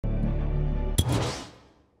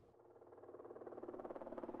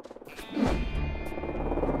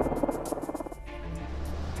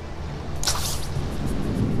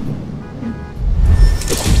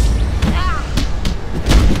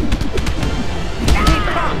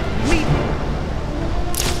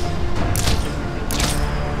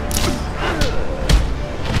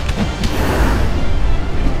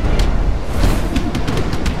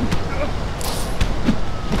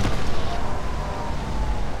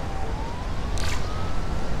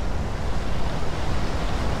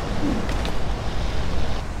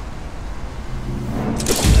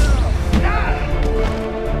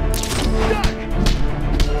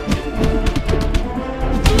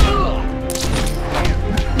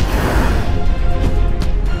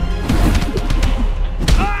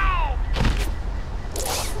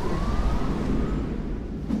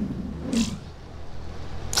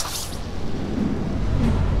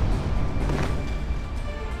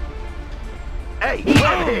Hey,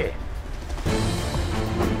 come here!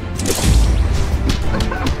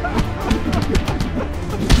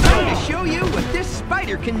 Time to show you what this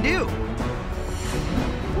spider can do!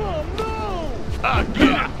 Oh, no!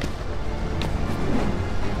 Again!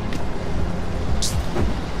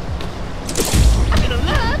 I'm gonna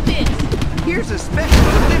love this! Here's a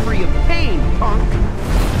special delivery of pain, punk!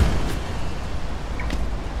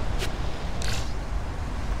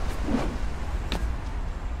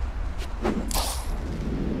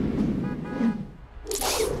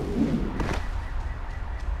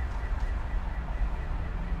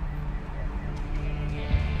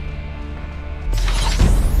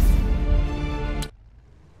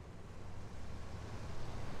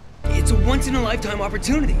 It's a once-in-a-lifetime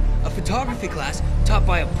opportunity. A photography class taught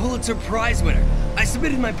by a Pulitzer Prize winner. I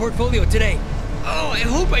submitted my portfolio today. Oh, I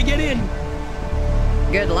hope I get in.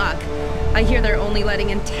 Good luck. I hear they're only letting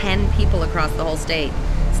in 10 people across the whole state.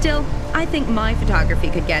 Still, I think my photography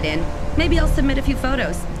could get in. Maybe I'll submit a few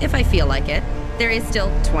photos, if I feel like it. There is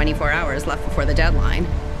still 24 hours left before the deadline.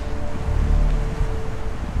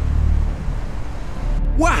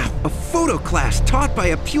 Wow, a photo class taught by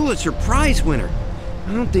a Pulitzer Prize winner.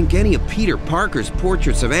 I don't think any of Peter Parker's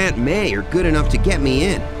portraits of Aunt May are good enough to get me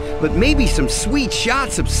in, but maybe some sweet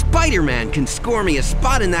shots of Spider-Man can score me a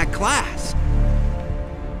spot in that class.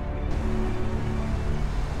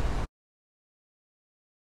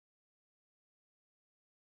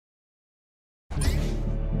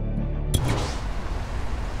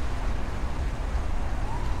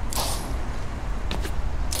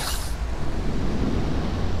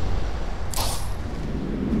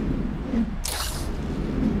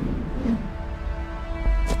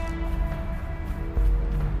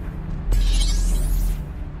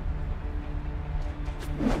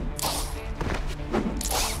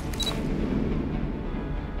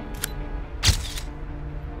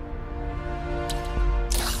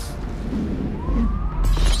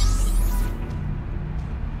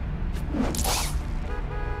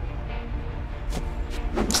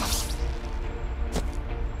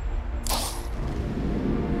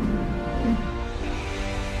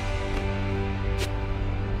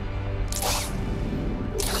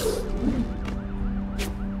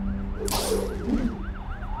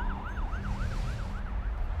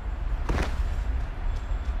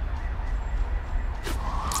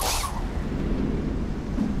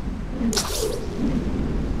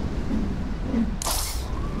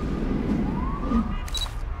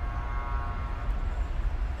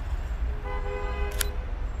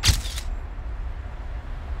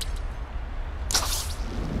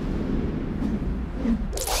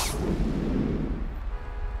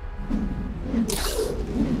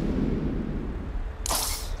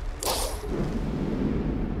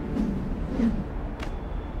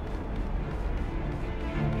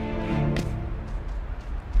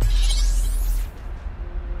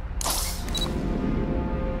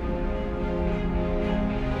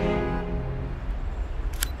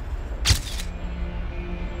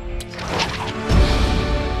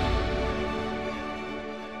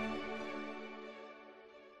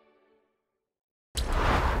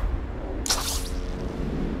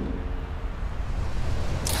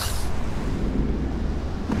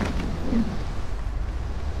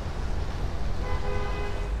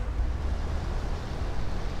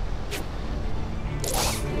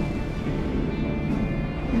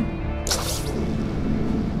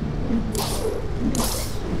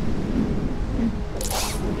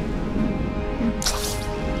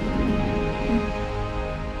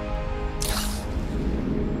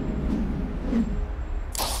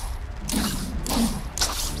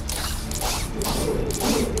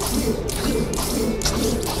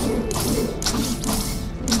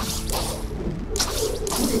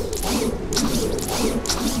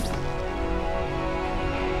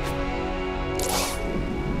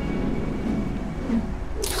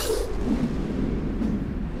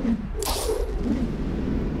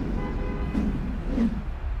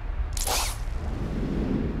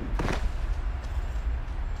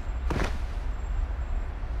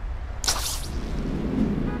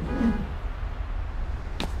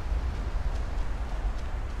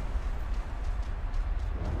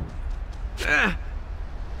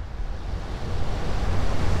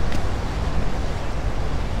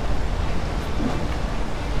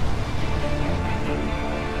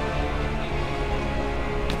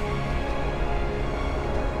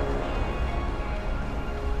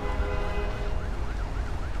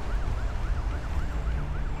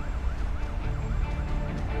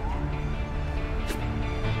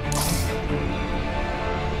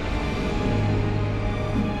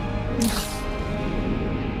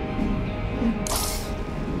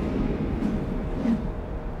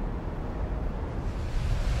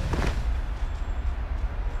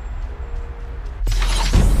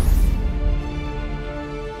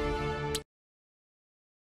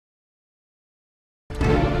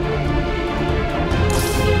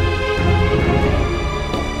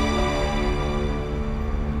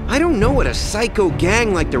 I don't know what a psycho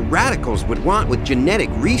gang like the Radicals would want with genetic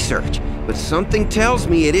research, but something tells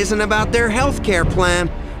me it isn't about their healthcare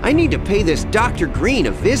plan. I need to pay this Dr. Green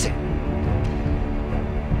a visit.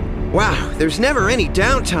 Wow, there's never any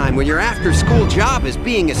downtime when your after-school job is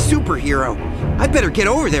being a superhero. I better get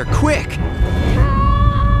over there quick.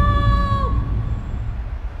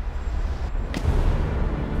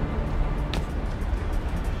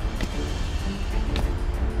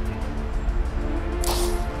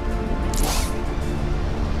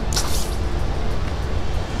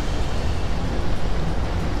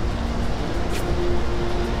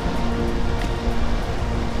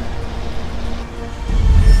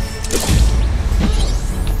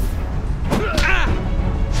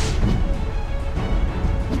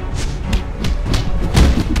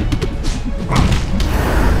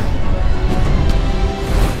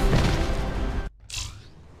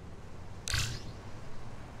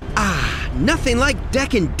 Nothing like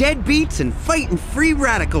decking deadbeats and fighting free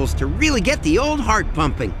radicals to really get the old heart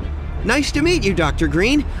pumping. Nice to meet you, Dr.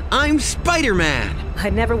 Green. I'm Spider-Man. I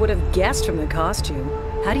never would have guessed from the costume.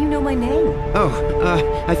 How do you know my name?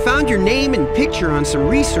 Oh, I found your name and picture on some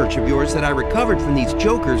research of yours that I recovered from these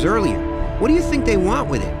jokers earlier. What do you think they want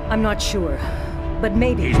with it? I'm not sure, but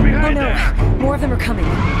maybe. He's behind oh no, there. more of them are coming.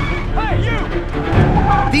 Hey,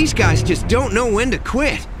 you! These guys just don't know when to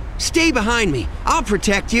quit. Stay behind me. I'll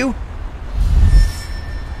protect you.